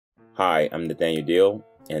Hi, I'm Nathaniel Deal,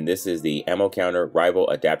 and this is the AmmoCounter Rival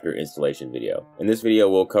adapter installation video. In this video,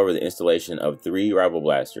 we'll cover the installation of 3 Rival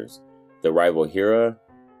blasters: the Rival Hera,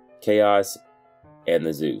 Khaos, and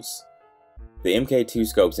the Zeus. The MKII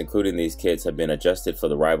scopes included in these kits have been adjusted for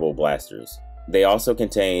the Rival blasters. They also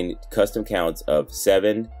contain custom counts of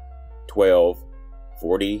 7, 12,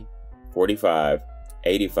 40, 45,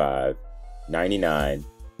 85, 99,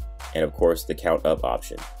 and of course the count up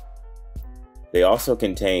option. They also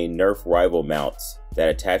contain Nerf Rival mounts that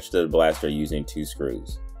attach to the blaster using 2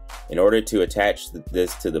 screws. In order to attach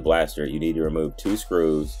this to the blaster, you need to remove 2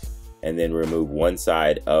 screws and then remove one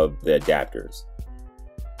side of the adapters.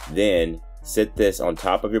 Then sit this on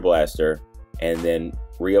top of your blaster and then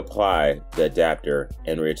reapply the adapter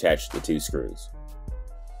and reattach the 2 screws.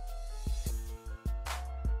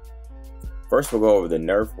 First, we'll go over the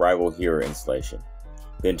Nerf Rival Hera installation.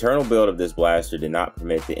 The internal build of this blaster did not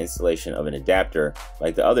permit the installation of an adapter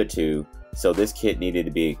like the other 2, so this kit needed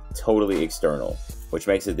to be totally external, which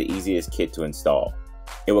makes it the easiest kit to install.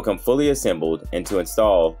 It will come fully assembled, and to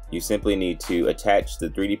install, you simply need to attach the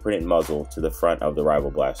 3D printed muzzle to the front of the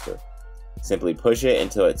Rival blaster. Simply push it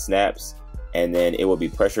until it snaps, and then it will be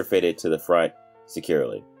pressure fitted to the front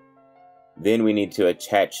securely. Then we need to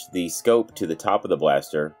attach the scope to the top of the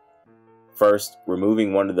blaster, first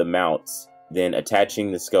removing one of the mounts, then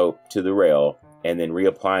attaching the scope to the rail, and then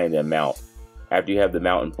reapplying the mount. After you have the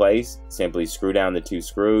mount in place, simply screw down the 2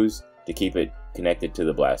 screws to keep it connected to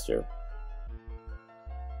the blaster.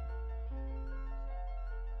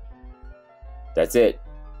 That's it.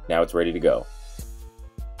 Now it's ready to go.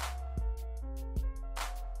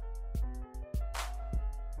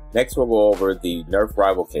 Next, we'll go over the Nerf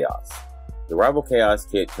Rival Khaos. The Rival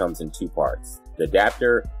Khaos kit comes in 2 parts: the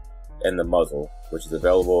adapter and the muzzle, which is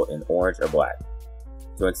available in orange or black.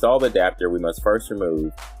 To install the adapter, we must first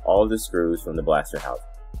remove all of the screws from the blaster housing.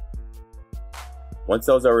 Once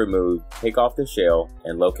those are removed, take off the shell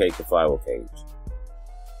and locate the flywheel cage.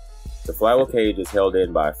 The flywheel cage is held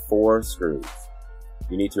in by 4 screws.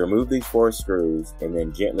 You need to remove these 4 screws and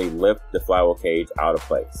then gently lift the flywheel cage out of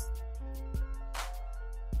place.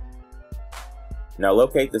 Now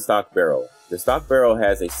locate the stock barrel. The stock barrel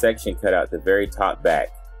has a section cut out the very top back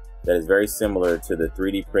that is very similar to the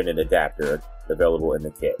 3D printed adapter available in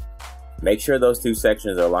the kit. Make sure those 2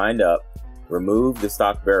 sections are lined up, remove the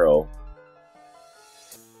stock barrel,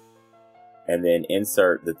 and then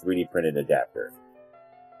insert the 3D printed adapter.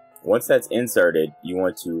 Once that's inserted, you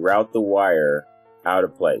want to route the wire out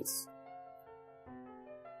of place.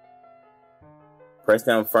 Press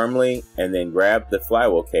down firmly and then grab the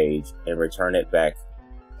flywheel cage and return it back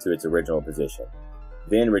to its original position.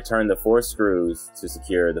 Then return the 4 screws to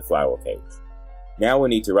secure the flywheel cage. Now we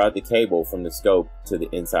need to route the cable from the scope to the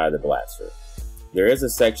inside of the blaster. There is a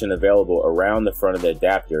section available around the front of the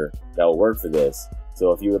adapter that will work for this,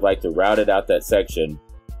 so if you would like to route it out that section,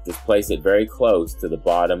 just place it very close to the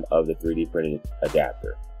bottom of the 3D printed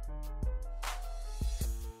adapter.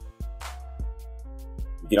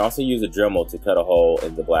 You can also use a Dremel to cut a hole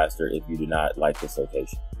in the blaster if you do not like this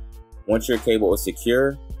location. Once your cable is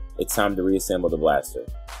secure, it's time to reassemble the blaster.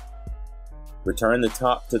 Return the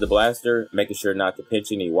top to the blaster, making sure not to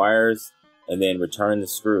pinch any wires, and then return the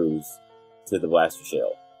screws to the blaster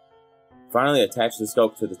shell. Finally, attach the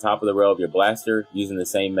scope to the top of the rail of your blaster using the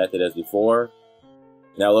same method as before.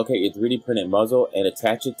 Now locate your 3D printed muzzle and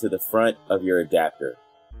attach it to the front of your adapter.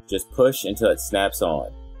 Just push until it snaps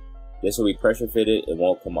on. This will be pressure fitted and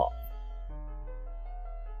won't come off.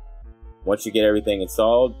 Once you get everything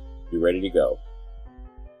installed, you're ready to go.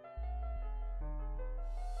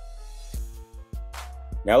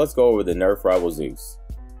 Now let's go over the Nerf Rival Zeus.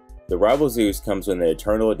 The Rival Zeus comes with an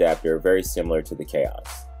internal adapter very similar to the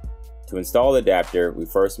Khaos. To install the adapter, we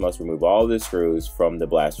first must remove all of the screws from the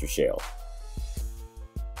blaster shell.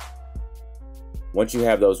 Once you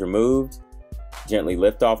have those removed, gently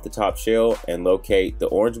lift off the top shell and locate the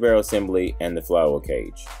orange barrel assembly and the flywheel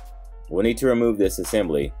cage. We'll need to remove this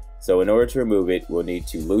assembly, so in order to remove it, we'll need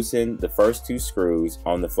to loosen the first 2 screws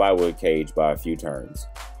on the flywheel cage by a few turns.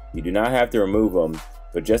 You do not have to remove them,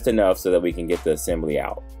 but just enough so that we can get the assembly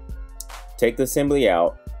out. Take the assembly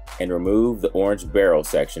out and remove the orange barrel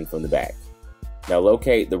section from the back. Now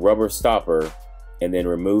locate the rubber stopper and then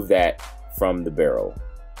remove that from the barrel.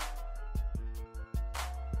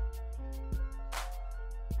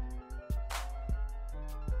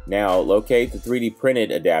 Now locate the 3D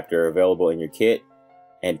printed adapter available in your kit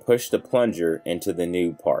and push the plunger into the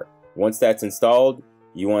new part. Once that's installed,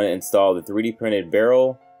 you want to install the 3D printed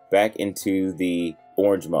barrel back into the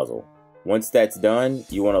orange muzzle. Once that's done,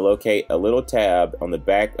 you want to locate a little tab on the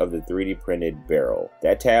back of the 3D printed barrel.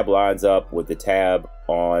 That tab lines up with the tab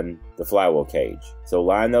on the flywheel cage. So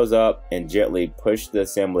line those up and gently push the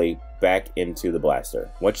assembly back into the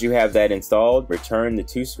blaster. Once you have that installed, return the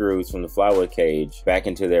 2 screws from the flywheel cage back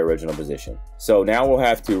into their original position. So now we'll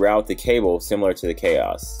have to route the cable similar to the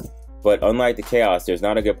Khaos. But unlike the Khaos, there's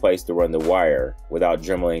not a good place to run the wire without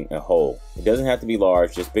dremeling a hole. It doesn't have to be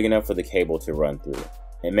large, just big enough for the cable to run through.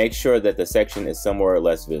 And make sure that the section is somewhere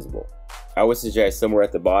less visible. I would suggest somewhere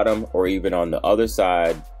at the bottom or even on the other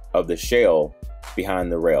side of the shell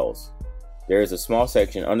behind the rails. There is a small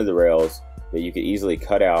section under the rails that you could easily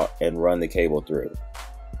cut out and run the cable through.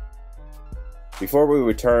 Before we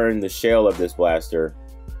return the shell of this blaster,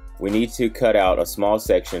 we need to cut out a small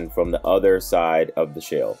section from the other side of the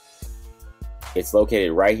shell. It's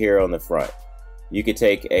located right here on the front. You could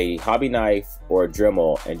take a hobby knife or a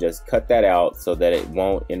Dremel and just cut that out so that it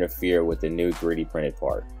won't interfere with the new 3D printed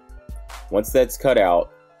part. Once that's cut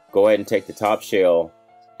out, go ahead and take the top shell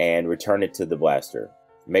and return it to the blaster.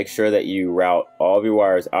 Make sure that you route all of your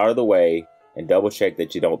wires out of the way and double check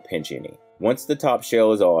that you don't pinch any. Once the top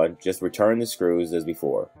shell is on, just return the screws as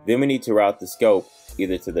before. Then we need to route the scope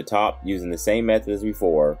either to the top using the same method as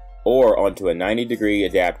before or onto a 90-degree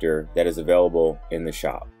adapter that is available in the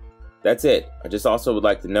shop. That's it. I just also would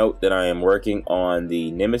like to note that I am working on the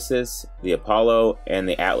Nemesis, the Apollo, and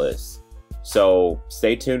the Atlas. So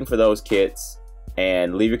stay tuned for those kits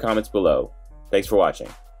and leave your comments below. Thanks for watching.